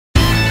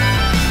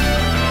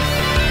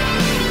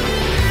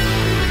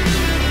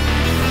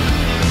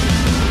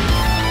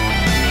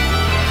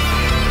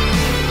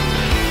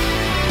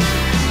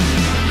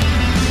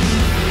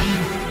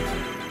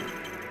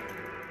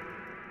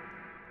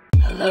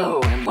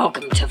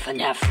welcome to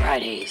FNAF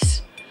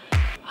Fridays.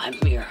 I'm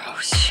your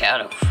host,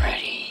 Shadow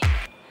Freddy,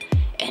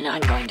 and I'm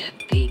going to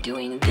be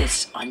doing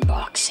this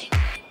unboxing.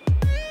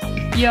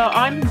 Yeah,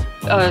 I'm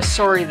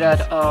sorry that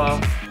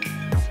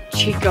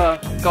Chica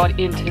got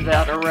into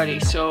that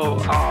already, so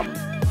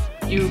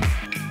you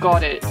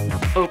got it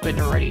open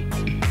already.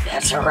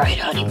 That's alright,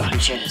 honey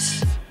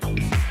bunches.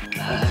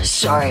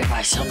 Sorry if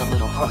I sound a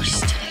little hoarse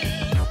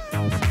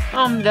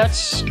today.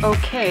 That's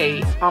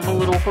okay. I'm a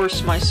little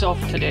hoarse myself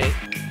today.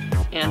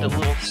 And a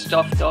little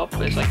stuffed up,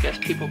 as I guess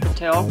people can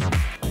tell.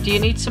 Do you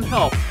need some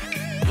help?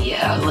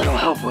 Yeah, a little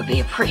help would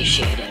be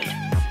appreciated.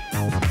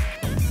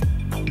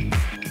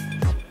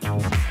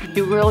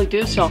 You really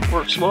do sound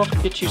hoarse. We'll have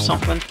to get you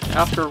something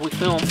after we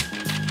film.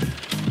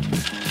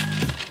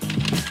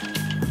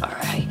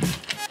 Alright.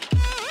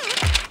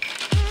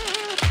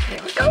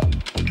 There we go.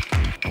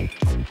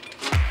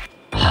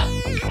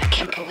 I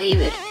can't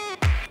believe it.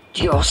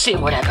 Do you all see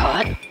what I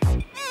got?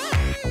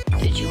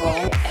 Did you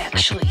all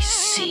actually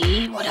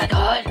see what I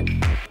got?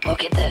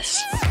 Look at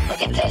this.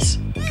 Look at this.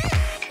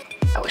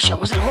 I wish I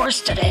wasn't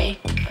hoarse today,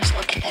 because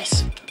look at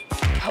this.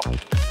 Oh,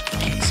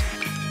 thanks.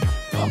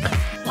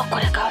 Look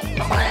what I got.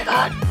 Look what I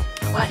got.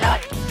 Look what I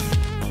got.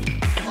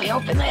 Can we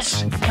open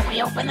this? Can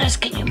we open this?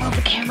 Can you move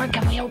the camera?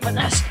 Can we open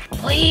this?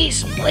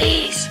 Please,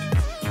 please.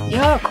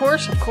 Yeah, of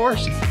course, of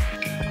course.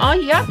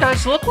 Yeah,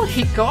 guys, look what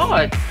he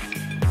got.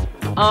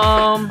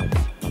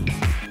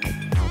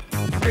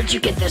 Where'd you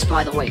get this,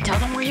 by the way? Tell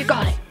them where you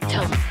got it.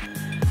 Tell them.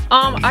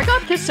 I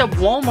got this at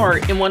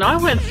Walmart, and when I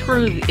went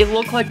through, it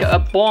looked like a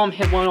bomb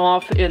had went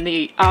off in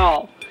the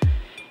aisle.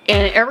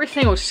 And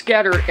everything was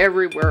scattered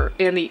everywhere,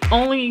 and the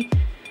only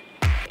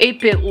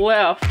 8-bit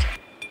left...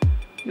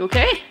 You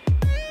okay?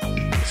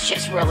 It's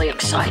just really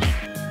exciting.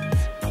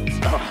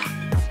 Oh.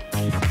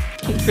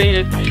 He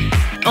fainted.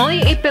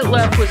 Only 8-bit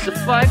left was the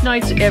Five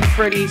Nights at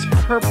Freddy's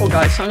purple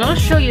guy. So I'm going to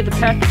show you the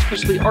package,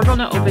 because we are going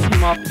to open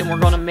him up, and we're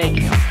going to make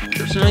him.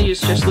 There's no use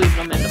just leaving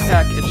him in the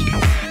package.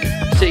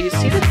 So you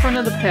see the front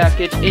of the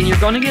package, and you're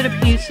going to get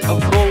a piece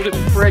of Golden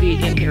Freddy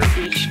in here.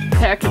 Each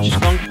package is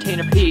going to contain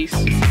a piece,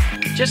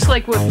 just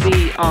like with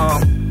the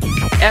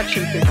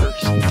action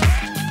figures.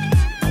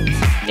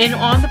 And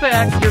on the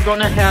back, you're going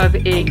to have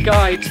a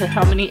guide to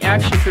how many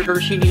action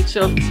figures you need.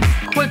 So,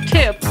 quick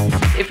tip,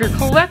 if you're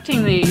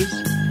collecting these,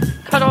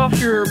 cut off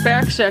your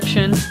back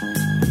section,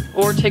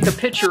 or take a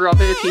picture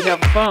of it if you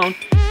have a phone,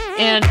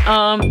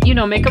 and, you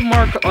know, make a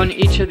mark on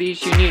each of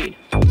these you need.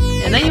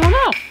 And then you'll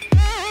know.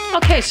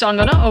 Okay, so I'm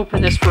going to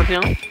open this for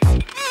him.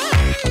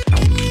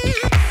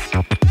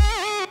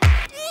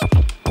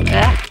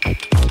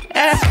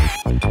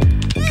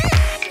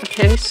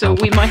 Okay, so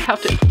we might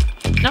have to...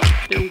 No,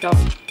 there we go.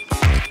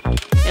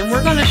 And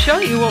we're going to show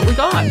you what we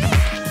got.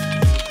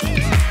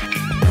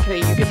 Okay,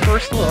 you get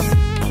first look.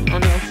 Oh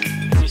no,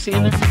 can you see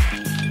in there?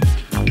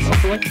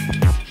 Hopefully.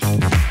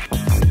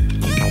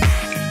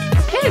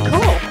 Okay,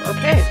 cool.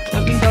 Okay,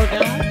 let me go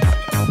down.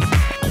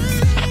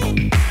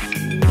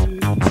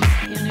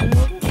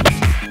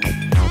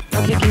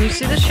 Okay, can you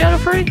see this, Shadow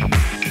Freddy?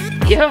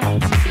 Yeah.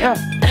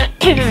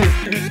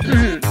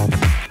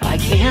 I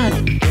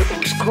can. It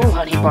looks cool,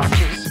 honey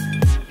bunches.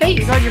 Hey,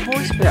 you got your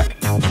voice back.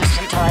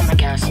 Just in time, I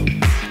guess.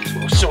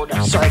 Well, sort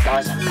of. Sorry,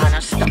 guys. I'm kind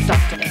of stuffed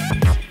up today.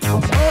 Oh,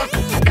 look.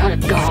 I got a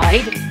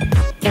guide.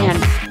 And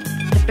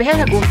the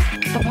bag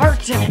with the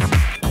parts in it.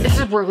 This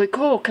is really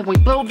cool. Can we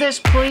build this,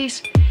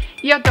 please?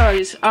 Yeah,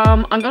 guys.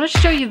 I'm going to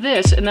show you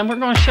this, and then we're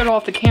going to shut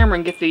off the camera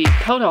and get the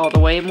code all the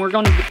way, and we're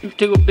going to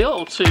do a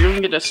build, so you're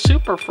going to get a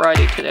Super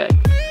Friday today.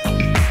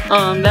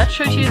 That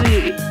shows you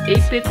the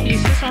 8-bit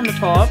pieces on the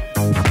top.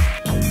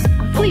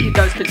 Hopefully you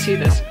guys can see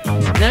this.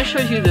 And then it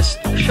shows you this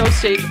show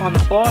stage on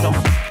the bottom.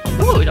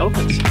 Ooh, it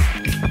opens.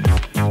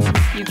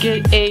 You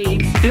get a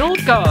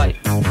build guide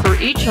for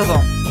each of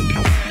them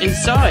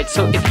inside.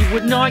 So if you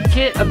would not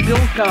get a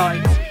build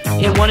guide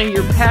in one of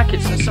your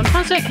packets, and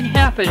sometimes that can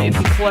happen if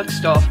you collect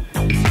stuff,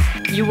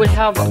 you would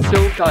have a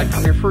build guide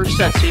from your first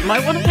set. So you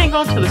might want to hang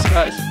on to this,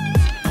 guys.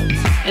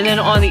 And then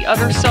on the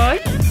other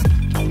side,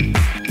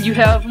 you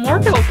have more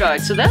build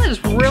guides, so that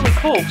is really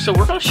cool. So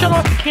we're going to shut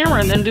off the camera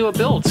and then do a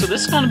build. So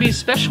this is going to be a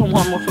special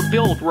one with a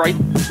build right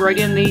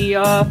in the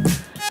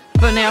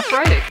FNAF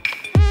Friday.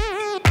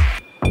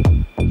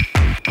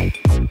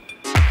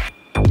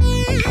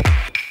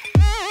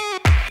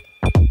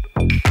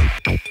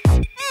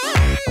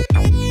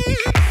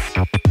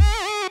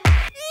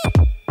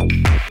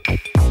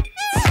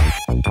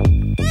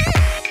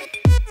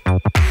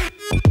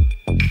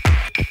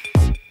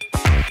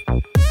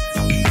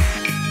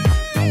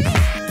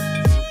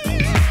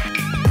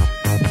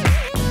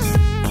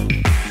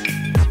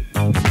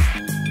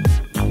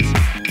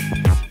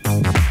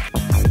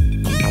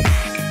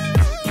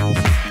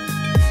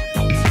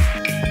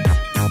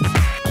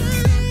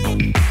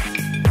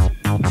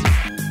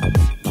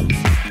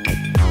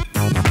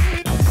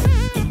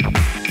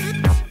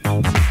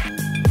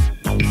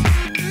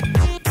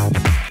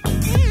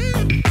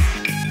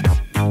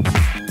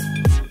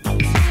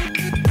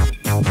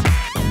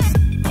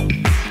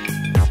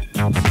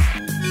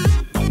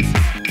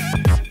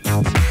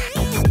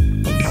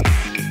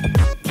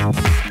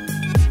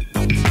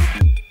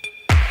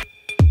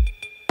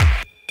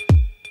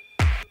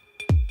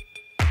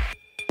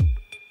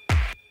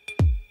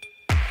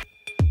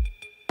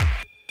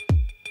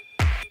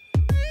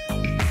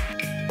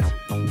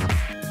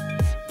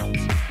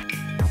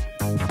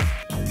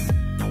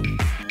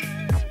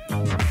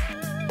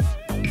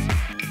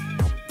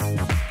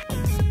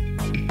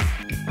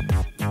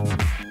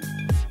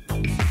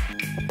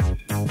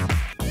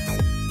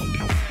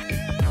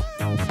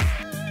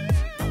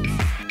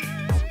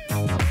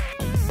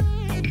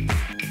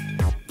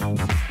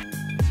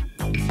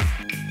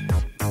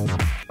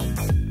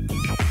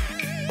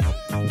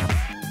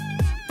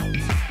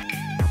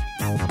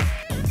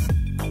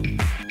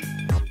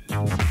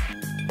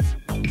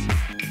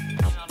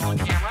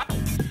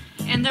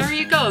 and there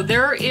you go.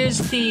 There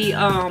is the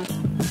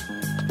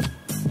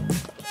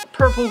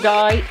purple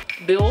guy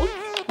build.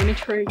 Let me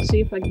try to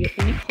see if I can get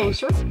any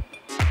closer.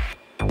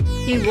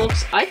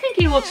 I think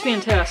he looks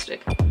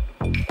fantastic.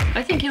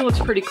 I think he looks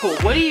pretty cool.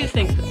 What do you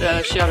think,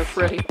 Shadow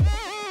Freddy?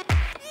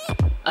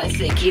 I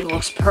think he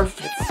looks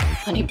perfect,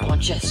 Honey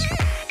Bunches.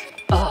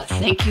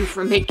 Thank you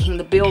for making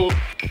the build.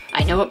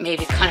 I know it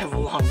made it kind of a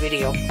long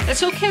video.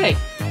 It's okay.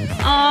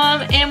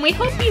 And we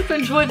hope you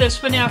enjoyed this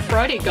FNAF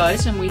Friday,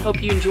 guys, and we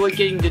hope you enjoyed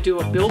getting to do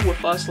a build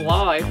with us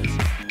live.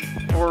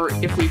 Or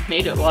if we've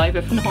made it live,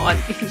 if not,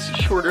 it's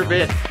a shorter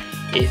vid.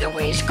 Either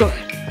way is good.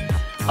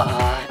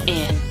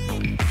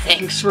 And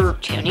thanks for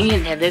tuning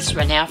into this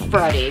FNAF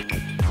Friday,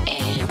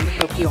 and we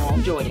hope you all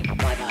enjoyed it.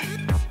 Bye-bye.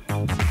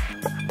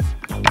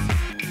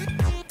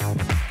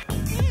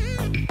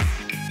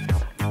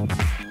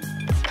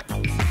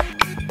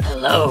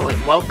 Hello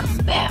and welcome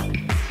back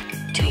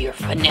to your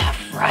FNAF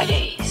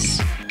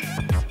Fridays.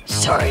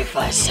 Sorry if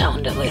I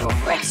sound a little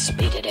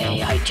raspy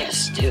today, I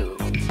just do.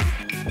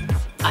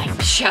 I'm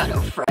Shadow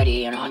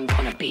Freddy and I'm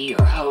gonna be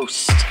your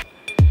host.